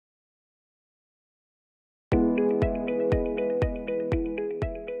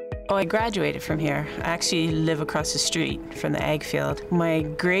Oh, I graduated from here. I actually live across the street from the ag field. My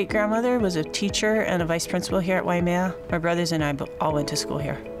great-grandmother was a teacher and a vice principal here at Waimea. My brothers and I all went to school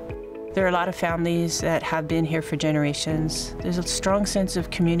here. There are a lot of families that have been here for generations. There's a strong sense of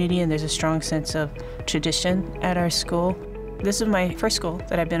community and there's a strong sense of tradition at our school. This is my first school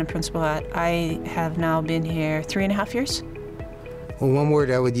that I've been a principal at. I have now been here 3.5 years. Well, one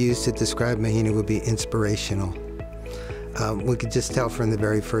word I would use to describe Mahina would be inspirational. We could just tell from the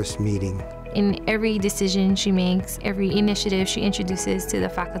very first meeting. In every decision she makes, every initiative she introduces to the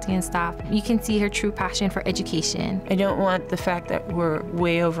faculty and staff, you can see her true passion for education. I don't want the fact that we're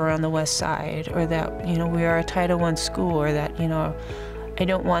way over on the west side or that, we are a Title I school or that, I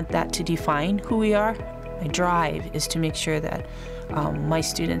don't want that to define who we are. My drive is to make sure that my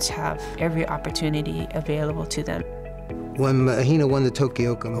students have every opportunity available to them. When Mahina won the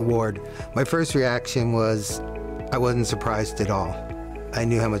Tokioka Award, my first reaction was I wasn't surprised at all. I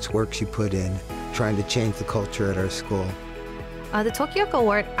knew how much work she put in trying to change the culture at our school. The Tokioka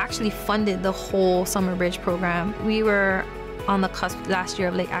Award actually funded the whole Summer Bridge program. We were on the cusp last year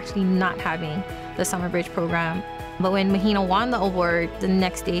of actually not having the Summer Bridge program. But when Mahina won the award, the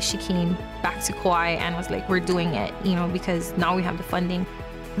next day she came back to Kauai and was like, we're doing it, because now we have the funding.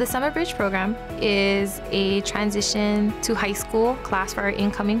 The Summer Bridge program is a transition to high school class for our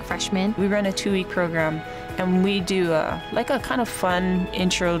incoming freshmen. We run a 2-week program and we do a kind of fun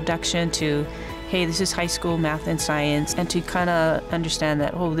introduction to, hey, this is high school math and science, and to kind of understand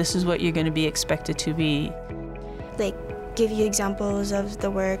that, oh, this is what you're going to be expected to be. Like, give you examples of the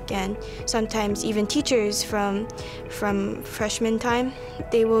work, and sometimes even teachers from freshman time,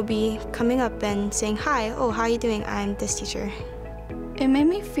 they will be coming up and saying, hi, oh, how are you doing? I'm this teacher. It made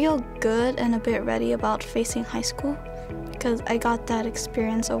me feel good and a bit ready about facing high school because I got that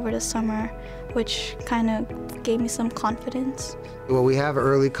experience over the summer, which kind of gave me some confidence. Well, we have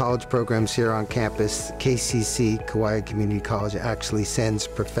early college programs here on campus. KCC, Kauai Community College, actually sends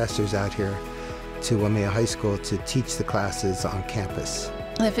professors out here to Waimea High School to teach the classes on campus.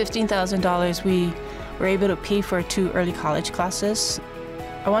 The $15,000, we were able to pay for 2 early college classes.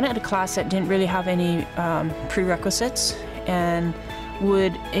 I wanted a class that didn't really have any prerequisites and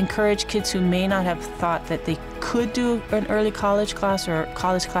would encourage kids who may not have thought that they could do an early college class or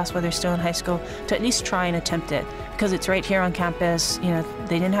college class while they're still in high school to at least try and attempt it, because it's right here on campus.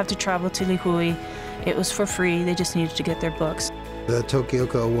 They didn't have to travel to Lihui. It was for free. They just needed to get their books. The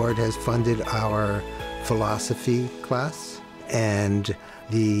Tokioka Award has funded our philosophy class and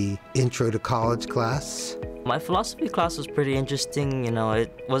the Intro to College class. My philosophy class was pretty interesting. It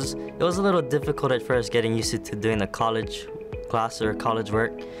was a little difficult at first getting used to doing the college class or college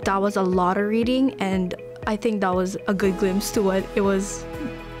work. That was a lot of reading, and I think that was a good glimpse to what it was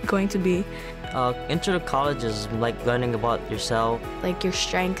going to be. Intro to college is like learning about yourself. Like your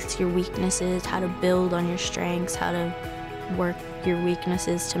strengths, your weaknesses, how to build on your strengths, how to work your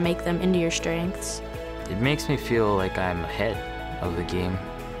weaknesses to make them into your strengths. It makes me feel like I'm ahead of the game.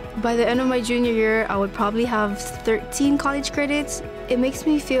 By the end of my junior year, I would probably have 13 college credits. It makes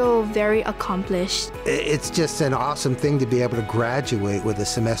me feel very accomplished. It's just an awesome thing to be able to graduate with a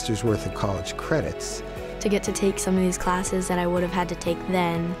semester's worth of college credits. To get to take some of these classes that I would have had to take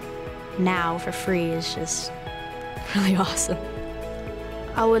then, now for free, is just really awesome.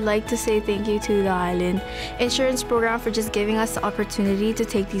 I would like to say thank you to the Island Insurance Program for just giving us the opportunity to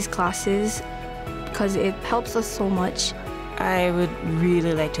take these classes because it helps us so much. I would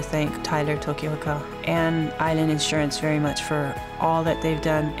really like to thank Tyler Tokioka and Island Insurance very much for all that they've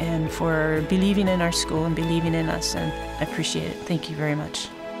done and for believing in our school and believing in us, and I appreciate it. Thank you very much.